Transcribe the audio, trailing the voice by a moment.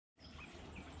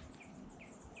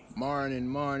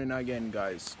Morning again,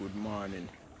 guys. Good morning.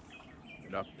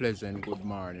 A pleasant good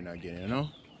morning again, you know.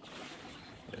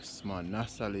 Yes, man.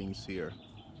 NASA Links here.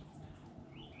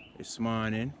 This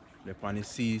morning, we're on the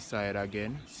seaside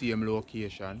again. Same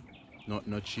location. Not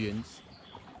no change.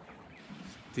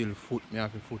 Still me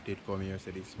have to foot it come here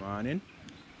so this morning.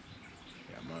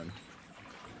 Yeah, man.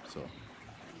 So,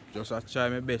 just I try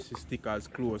my best to stick as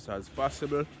close as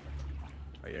possible.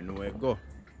 And you know where I go.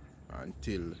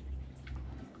 Until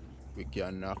we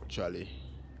can actually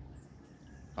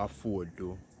afford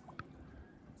to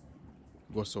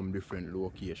go some different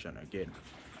location again.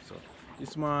 So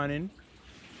this morning,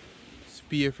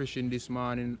 spearfishing this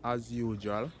morning as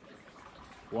usual.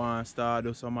 Want to start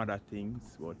do some other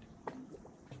things, but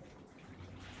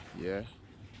yeah,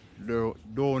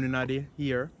 down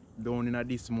in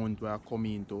this month where I come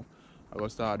into, I go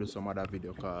start do some other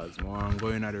video cause I want to go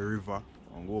in the river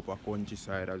and go up a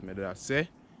countryside as me dad say.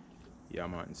 Yeah,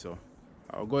 man. So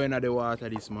I'll go in the water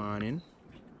this morning.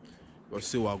 Go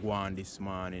see what go on this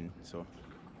morning. So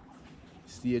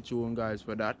stay tuned, guys,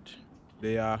 for that.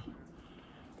 They are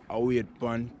wait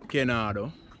for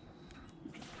Kenado.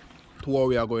 2 hours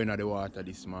we are going to the water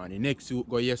this morning. Next week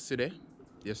go yesterday.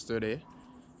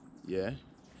 Yeah.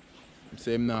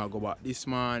 Same now go back this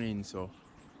morning, so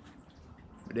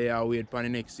they are wait for the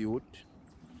next youth.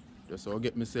 Just so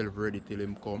get myself ready till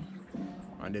him come.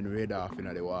 And then head off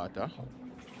in the water.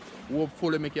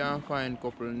 Hopefully I can find a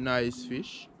couple nice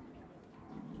fish.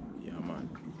 Yeah, man.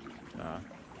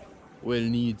 We'll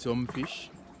need some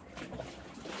fish.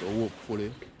 So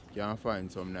hopefully can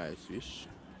find some nice fish.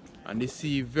 And the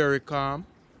sea very calm.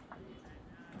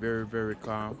 Very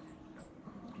calm.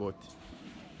 But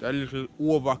that little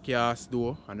overcast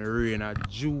though, and the rain had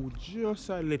dew just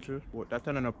a little, but that's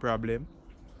not a problem.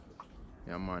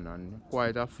 Yeah, man, and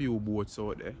quite a few boats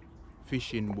out there,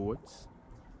 fishing boats.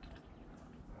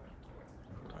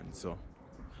 And so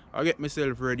I get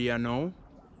myself ready now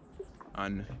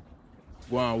and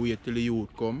go and wait till the youth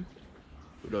come.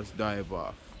 We just dive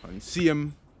off and see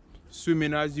him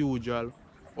swimming as usual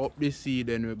up the sea.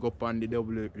 Then we go up on the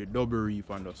double reef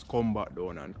and just come back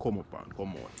down and come up and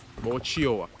come out. About 3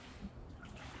 hours.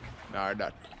 Or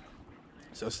that.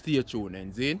 So stay tuned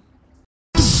and Zane.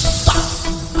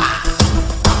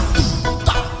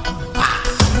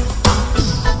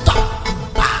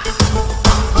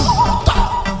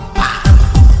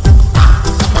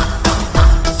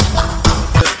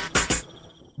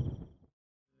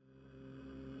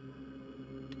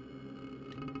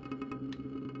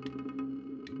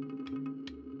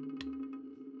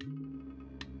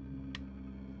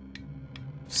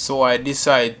 So I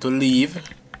decided to leave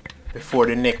before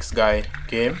the next guy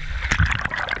came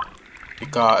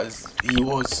because he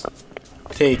was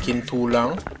taking too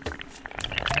long.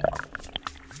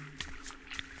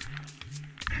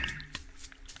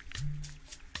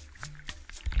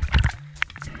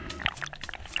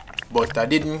 But I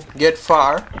didn't get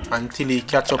far until he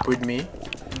catch up with me.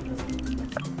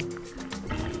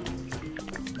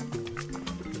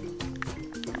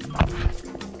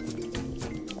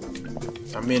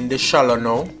 I'm in the shallow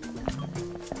now,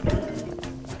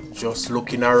 just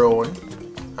looking around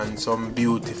and some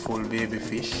beautiful baby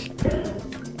fish.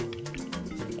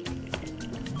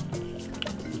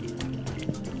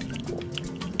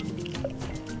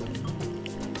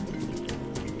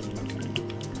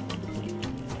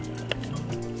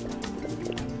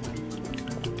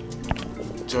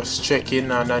 Just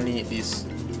checking underneath these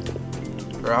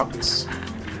rocks.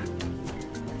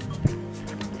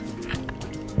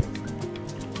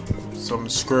 Some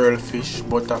squirrel fish,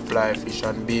 butterfly fish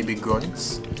and baby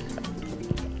grunts.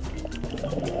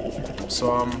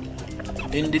 So I'm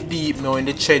in the deep now, in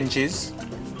the trenches,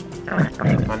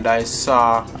 and I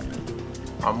saw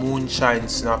a moonshine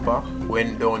snapper.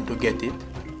 Went down to get it.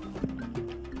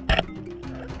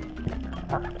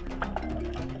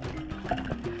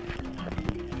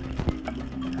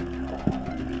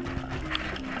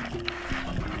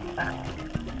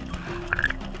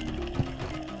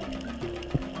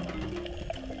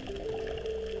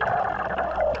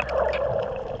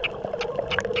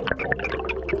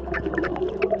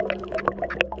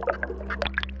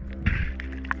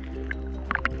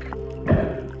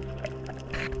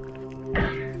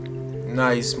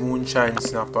 Nice moonshine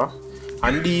snapper,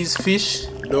 and these fish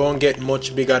don't get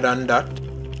much bigger than that.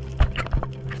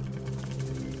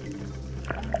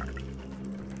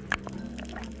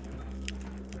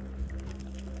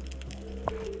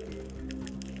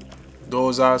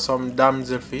 Those are some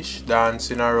damselfish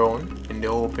dancing around in the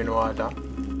open water.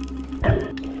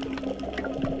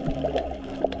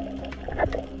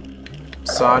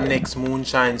 Saw next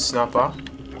moonshine snapper,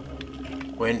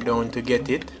 went down to get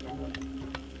it.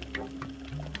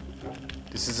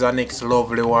 This is our next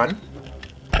lovely one.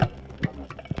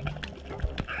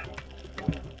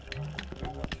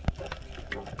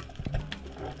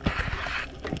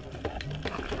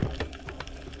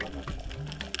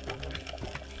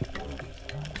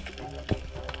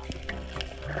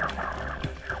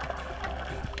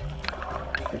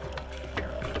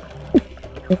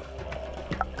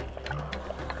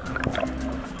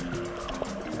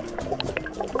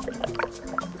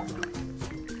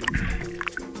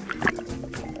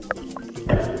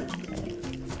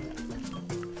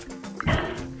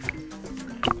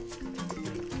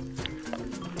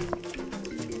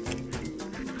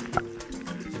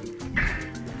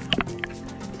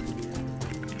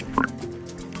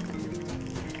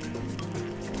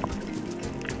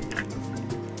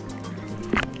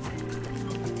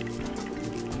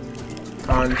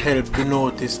 Can't help to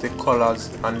notice the colors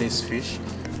on this fish.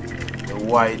 The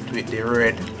white with the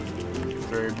red.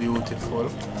 Very beautiful.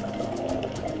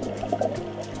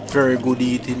 Very good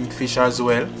eating fish as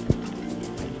well.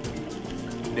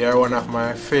 They are one of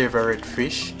my favorite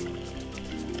fish.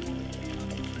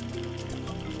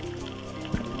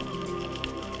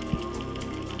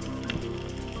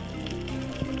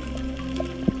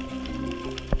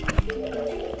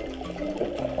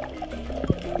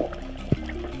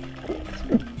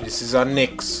 This is our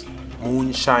next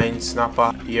moonshine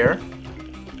snapper here.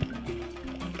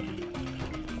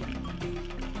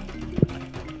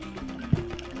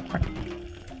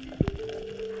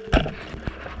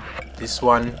 This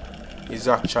one is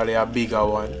actually a bigger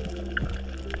one,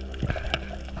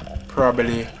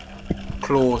 probably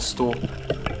close to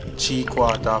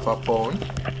 3/4 of a pound.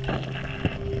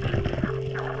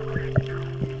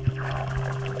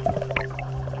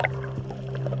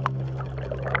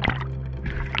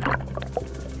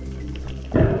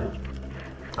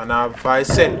 And as I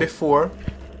said before,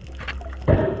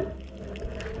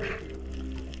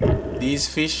 these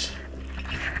fish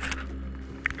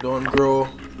don't grow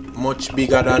much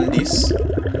bigger than this.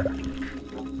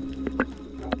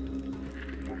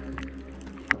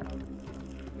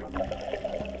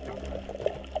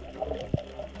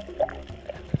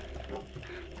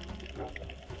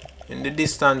 In the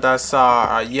distance I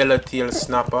saw a yellowtail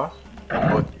snapper,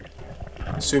 but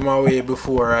swim away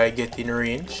before I get in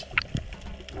range.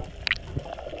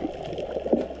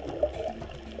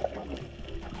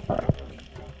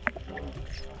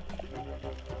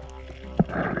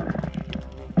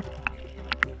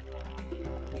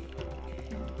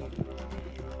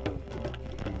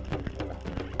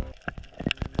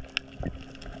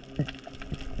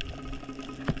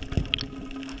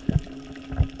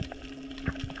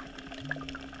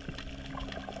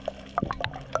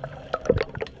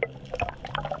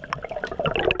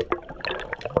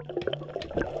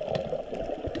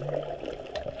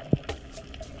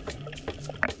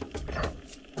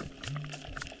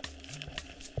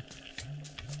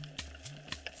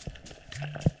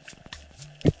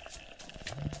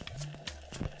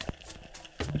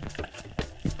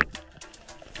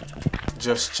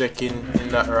 Just checking in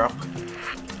that rock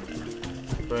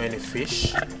for any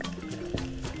fish.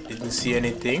 Didn't see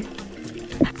anything.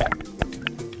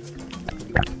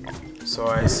 So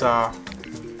I saw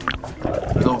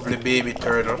a lovely baby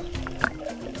turtle.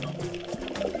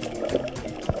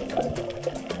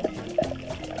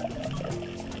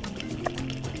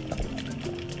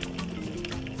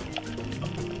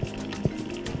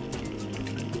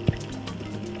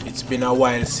 It's been a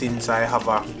while since I have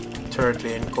a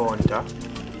turtle encounter.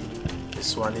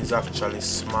 This one is actually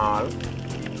small.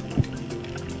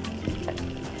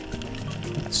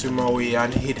 Swim away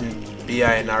and hidden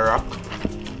behind a rock.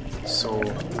 So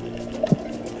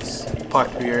this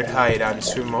pot weird hide and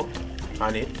swim up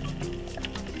on it.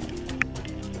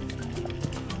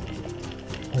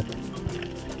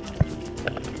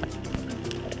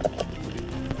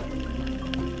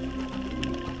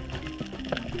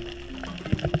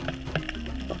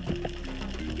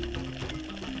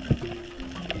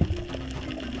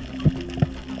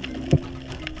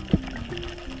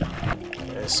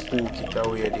 Spook it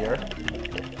away there.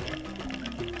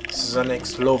 This is the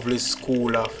next lovely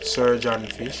school of surgeon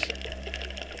fish.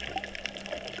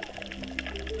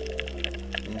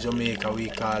 In Jamaica we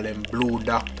call them blue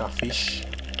doctor fish.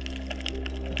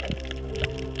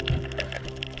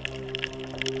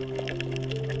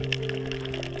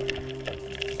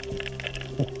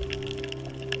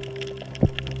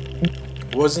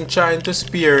 Wasn't trying to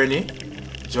spear any,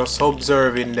 just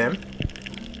observing them.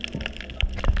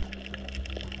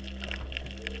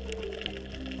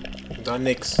 The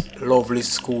next lovely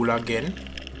school again.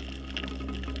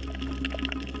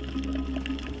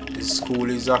 This school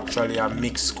is actually a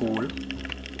mixed school.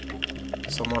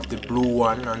 some of the blue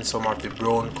one and some of the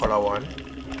brown color one.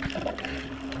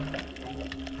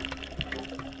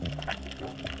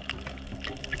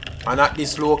 And at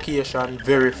this location,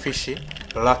 very fishy,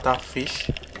 a lot of fish.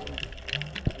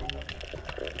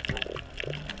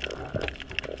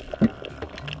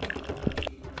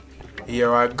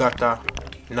 Here I got a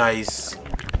nice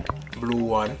blue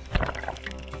one.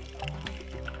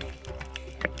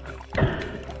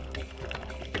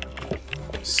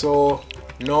 So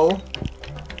now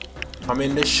I'm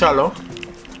in the shallow,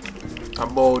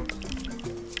 about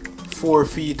 4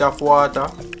 feet of water.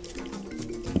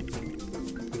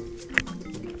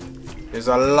 There's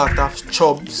a lot of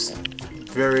chubs,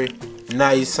 very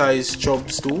nice sized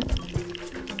chubs too,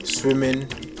 swimming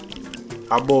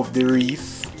above the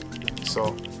reef.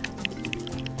 So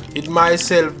hid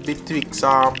myself betwixt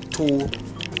 2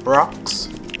 rocks.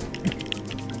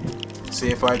 See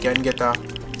if I can get a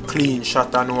clean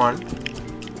shot on one.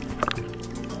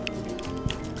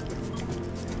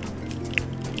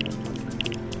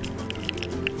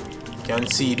 You can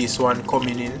see this one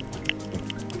coming in.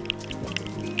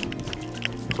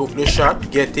 Took the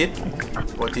shot, get it,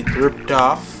 but it ripped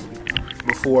off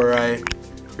before I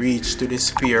reached to the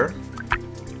spear.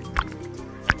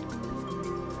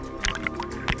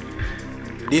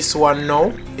 This one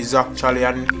now is actually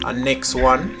a next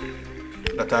one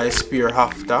that I spear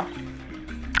after.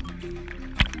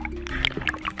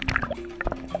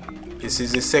 This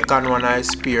is the second one I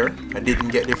spear. I didn't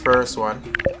get the first one.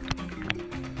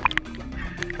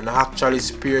 And I actually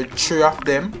speared 3 of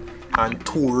them and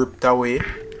 2 ripped away.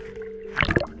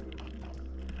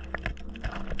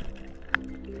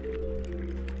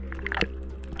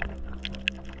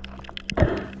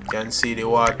 You can see the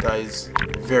water is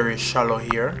very shallow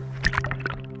here.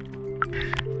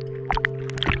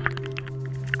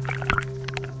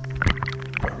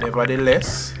 But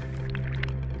nevertheless,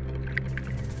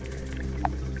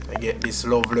 I get this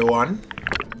lovely one.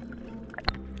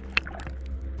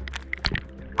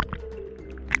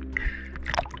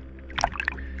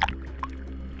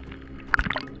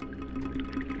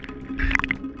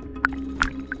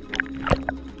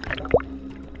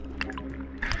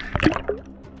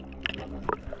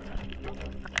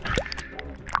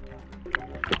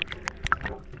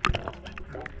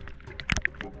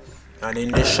 And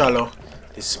in the shallow,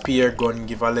 the spear gun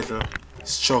give a little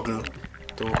struggle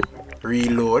to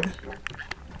reload,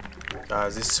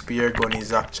 because this spear gun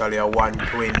is actually a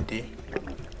 120.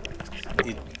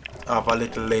 It have a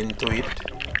little length to it.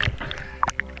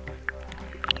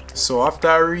 So after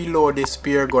I reload the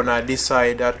spear gun, I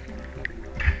decide that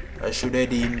I should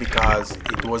head in because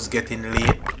it was getting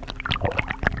late.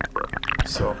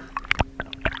 So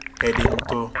heading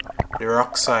to the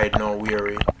rock side now where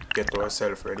we get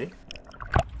ourselves ready.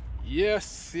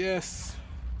 Yes.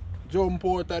 Jump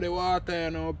out of the water,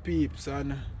 you know, peeps,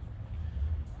 and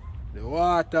the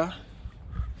water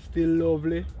still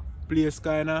lovely. Place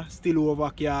kinda still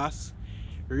overcast.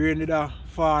 Rain did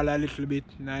fall a little bit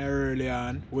early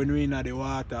on when we in the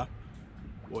water,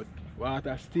 but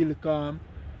water still calm.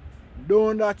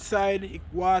 Down that side,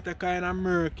 water kinda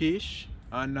murkish,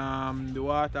 and the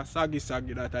water saggy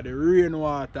that are the rain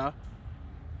water.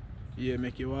 Yeah,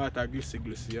 make your water glissy,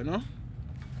 you know.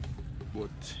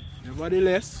 But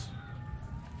nevertheless,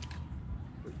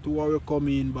 the 2 are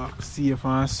coming back safe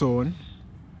and sound.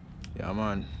 Yeah,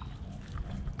 man.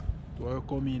 2 are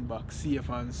coming back safe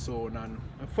and sound, and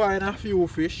I find a few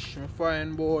fish. I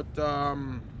find about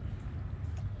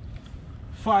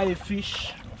 5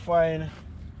 fish. I find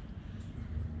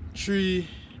 3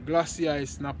 glassy eye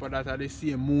snapper that are the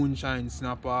same moonshine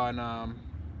snapper, and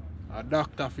a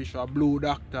doctor fish, a blue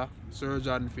doctor,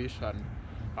 surgeon fish, and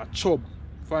a chub.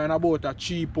 Find about a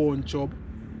 3-pound chub.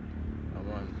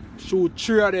 Shoot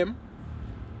 3 of them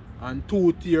and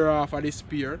 2 tear off of the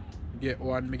spear. Get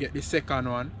one, me get the second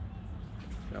one.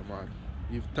 Yeah, man.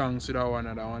 Give thanks to that one,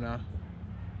 and that one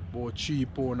about 3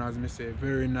 pounds, as me say.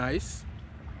 Very nice.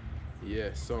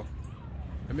 Yeah, so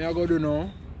what I go do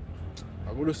now,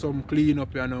 I go do some clean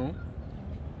up here now,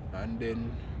 and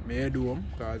then me head home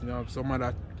because I have some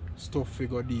other stuff we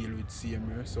go deal with same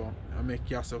here. So I make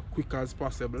it as quick as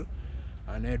possible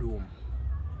and head home.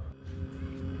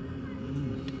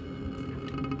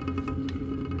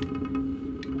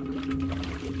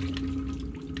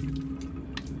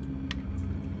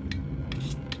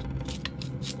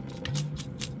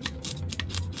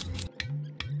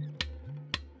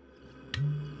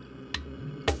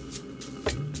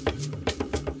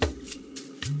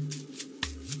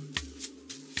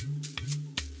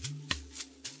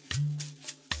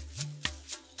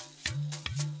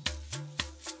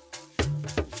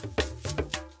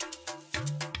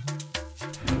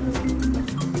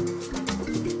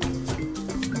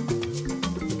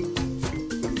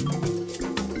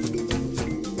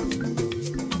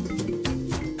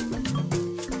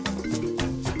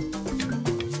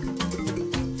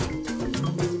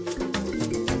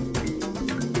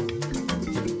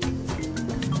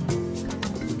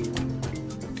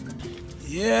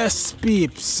 Yes,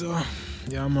 peeps.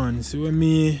 Yeah, man. See when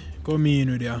me come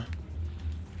in with ya.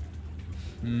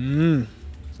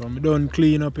 So I'm done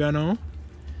clean up here now.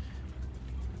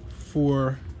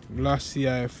 4 glassy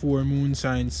eye, 4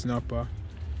 moonshine snapper.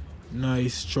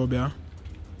 Nice chub here.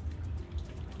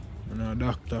 And a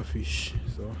doctor fish.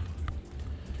 So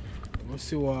let's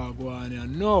see what I go on here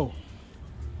now.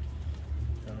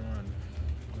 Come on.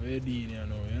 Ready in here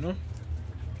now, you know?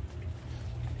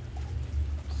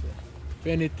 So if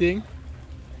anything,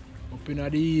 up in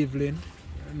the evening,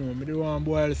 I know I don't want to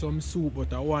boil some soup,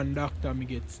 but one doctor me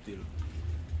get still.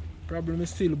 Probably me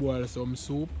still boil some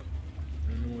soup.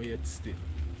 I don't know yet still.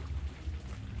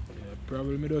 Yeah,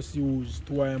 probably me just use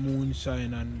 2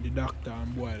 moonshine and the doctor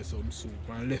and boil some soup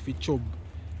and left it chub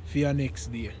for your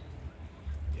next day.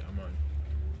 Yeah, man.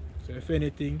 So if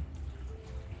anything,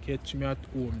 catch me at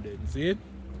home then, see it?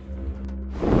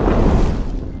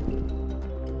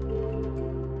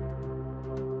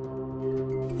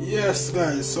 Yes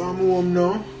guys, so I'm home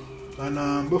now,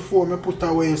 and before I put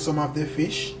away some of the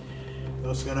fish, I'm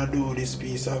just gonna do this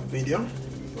piece of video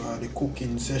for the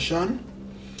cooking session.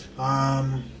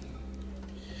 The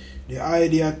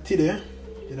idea today,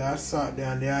 I sat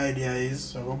there and the idea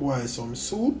is I'm gonna boil some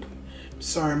soup.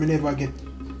 Sorry, I never get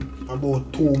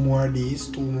about 2 more of these,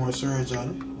 2 more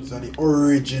surgeon. These are the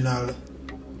original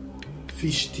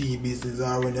fish tea business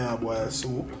or when I boil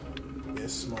soup.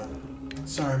 Yes man.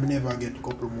 Sorry, I never get a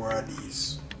couple more of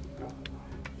these.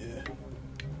 Yeah.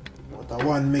 But I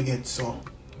want me get so.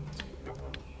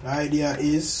 The idea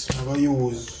is I'm gonna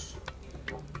use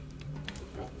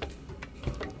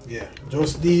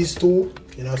just these 2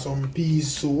 in some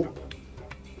peas soup.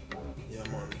 Yeah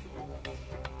man.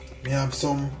 Me have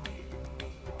some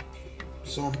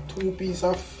 2 pieces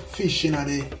of fish in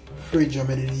the fridge I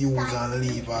did use and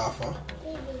leave off.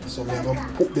 So I'm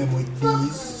gonna put them with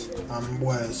these and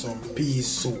boil some peas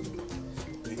soup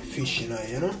with fish in it,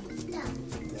 you know?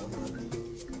 Yeah man.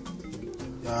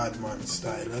 Yard man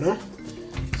style, you know?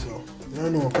 So, I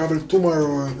don't know, probably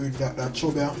tomorrow with that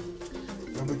chub here.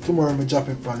 Probably tomorrow I drop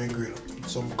it on the grill.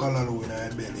 Some callaloo in my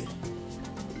belly.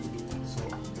 So,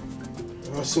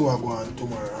 I'll see what I go on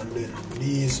tomorrow, and then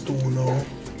these 2 now,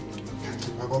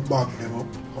 I go bag them up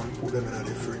and put them in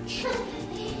the fridge.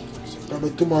 So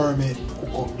probably tomorrow I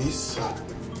cook up this.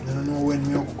 I don't know when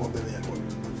I cook up them yet, but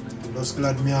I'm just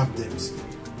glad I have them still.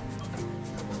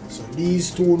 So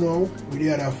these 2 now, with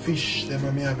the other fish them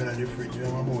I have in the fridge. I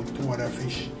have about 2 other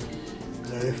fish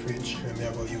in the fridge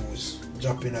I go use.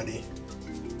 Drop in the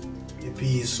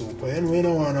peas soup. But anyway, I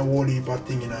don't want a whole heap of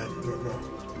thing in it.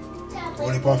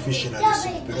 Whole heap of fish in the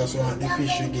soup. Because I want the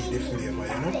fish to get the flavour,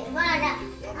 you know?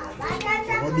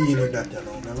 I'm going to deal with that, you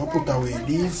know. I'm going to put away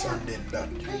these and then that.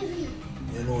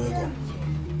 You know where you go.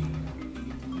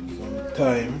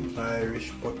 Time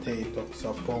Irish potatoes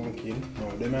or pumpkin. No,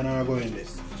 them are not going in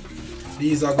this.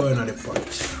 These are going on the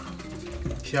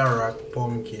pot. Carrot,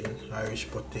 pumpkin, Irish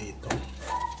potato,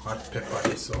 hot pepper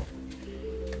this up.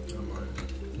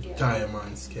 Thyme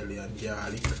and skelly and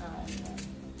garlic.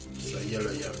 So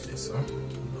yellow yam this up.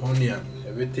 Onion,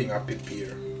 everything I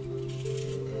prepare.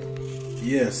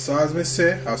 Yes, so as we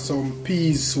say, I have some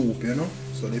peas soup, you know.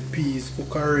 So the peas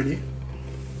cook already.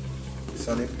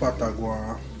 So the pot I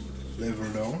go level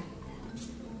down.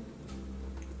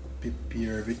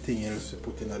 Prepare everything else we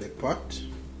put in the pot.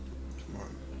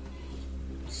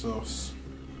 So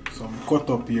some cut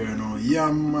up here, you know,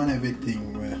 yam and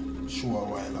everything we show a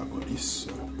while ago this.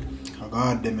 So I go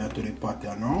add them here to the pot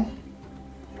here now.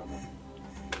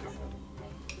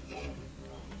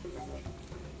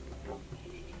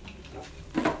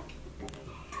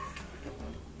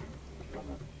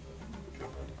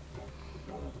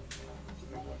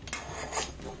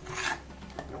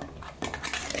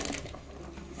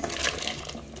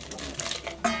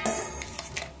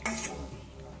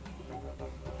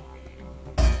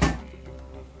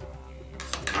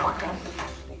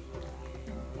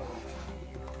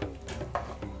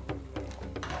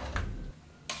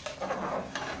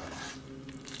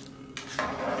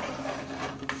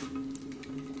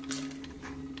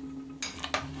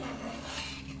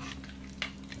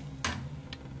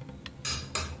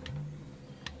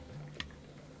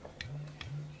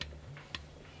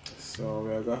 So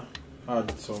we're gonna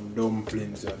add some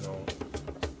dumplings here now.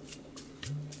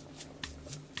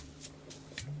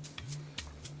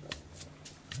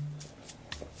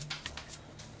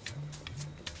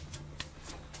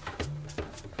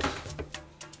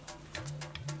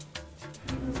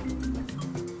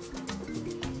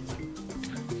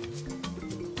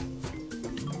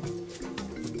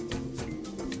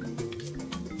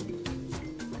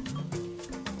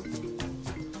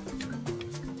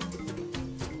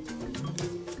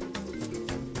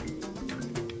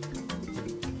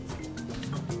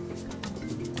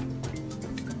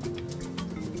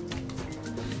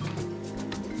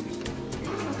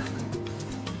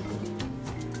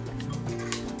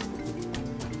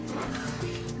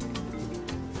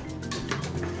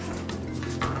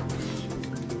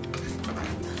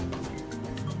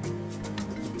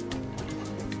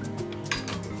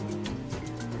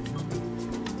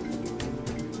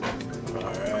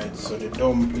 so the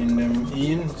dumpling them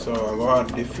in, so I go add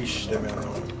the fish them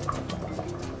now.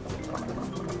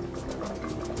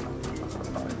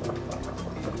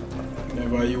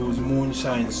 Never use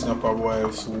moonshine snapper boil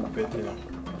soup it, you know.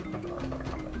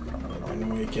 You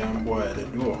know you can boil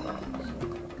it though.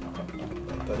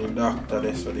 That's the doctor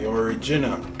there, so the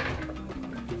original.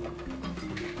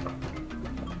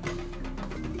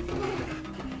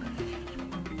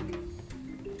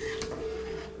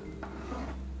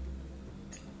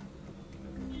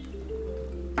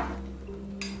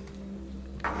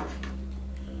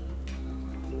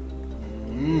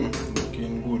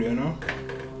 Looking good, you know.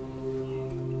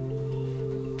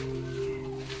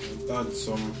 Add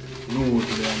some noodle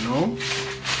there now.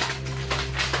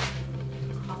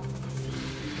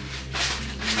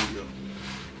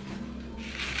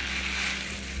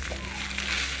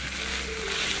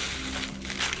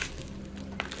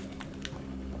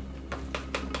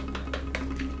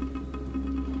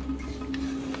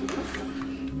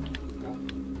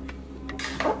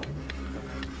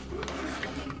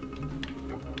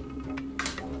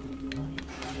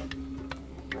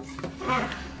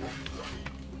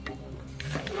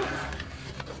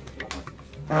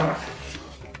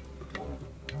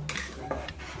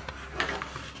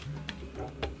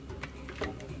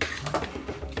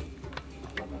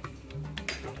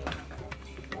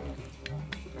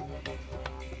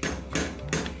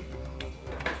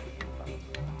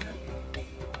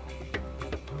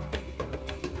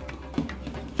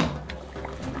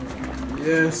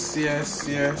 Yes,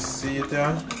 see it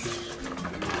there?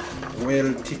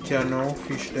 Well thicker now,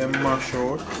 fish them mash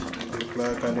out. Look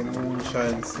like the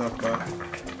moonshine snapper,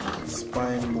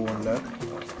 spine bone that.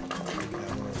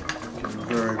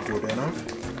 Very good enough.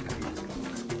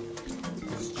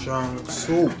 Strong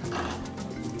soup.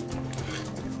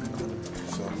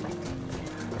 So,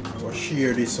 we'll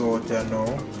share this out there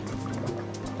now.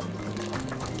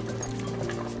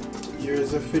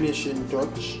 Here's the finishing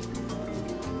touch.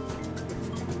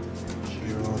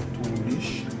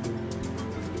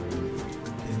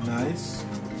 Nice.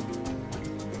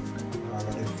 All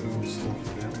of the food stuff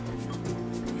there.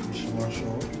 Fish mash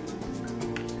out.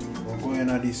 We're going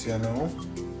at this here now.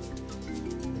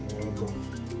 There we go.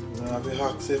 Now have a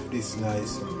ask if this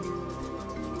nice.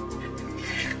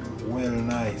 Well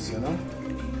nice, you know.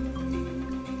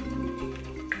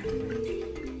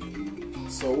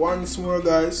 So once more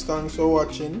guys, thanks for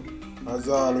watching. As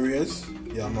always,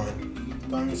 yeah man.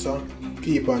 Thanks for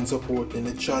keep on supporting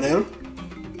the channel.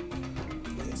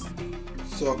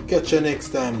 So catch you next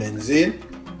time then, Zane.